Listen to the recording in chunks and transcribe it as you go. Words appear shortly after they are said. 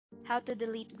How to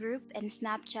delete group in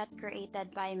Snapchat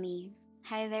created by me.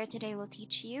 Hi there, today we'll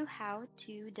teach you how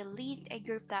to delete a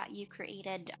group that you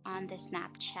created on the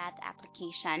Snapchat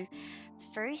application.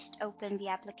 First, open the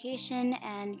application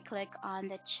and click on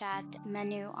the chat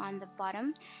menu on the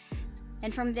bottom.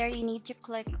 And from there, you need to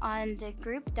click on the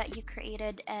group that you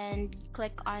created and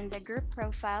click on the group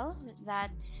profile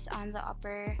that's on the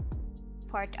upper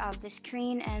part of the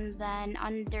screen, and then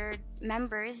under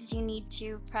members you need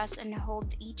to press and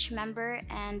hold each member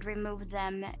and remove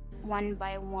them one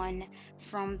by one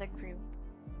from the group.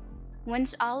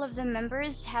 Once all of the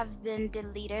members have been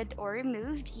deleted or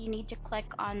removed, you need to click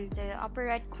on the upper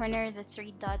right corner, the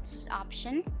three dots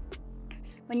option.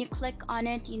 When you click on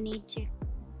it, you need to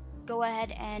go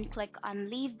ahead and click on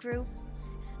leave group.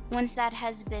 Once that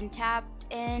has been tapped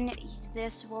in,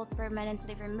 this will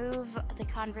permanently remove the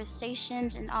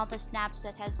conversations and all the snaps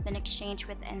that has been exchanged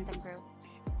within the group.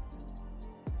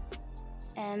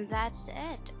 And that's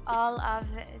it. All of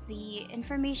the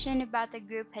information about the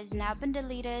group has now been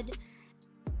deleted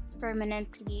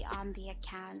permanently on the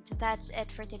account. That's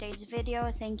it for today's video.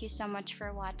 Thank you so much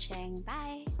for watching.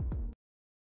 Bye!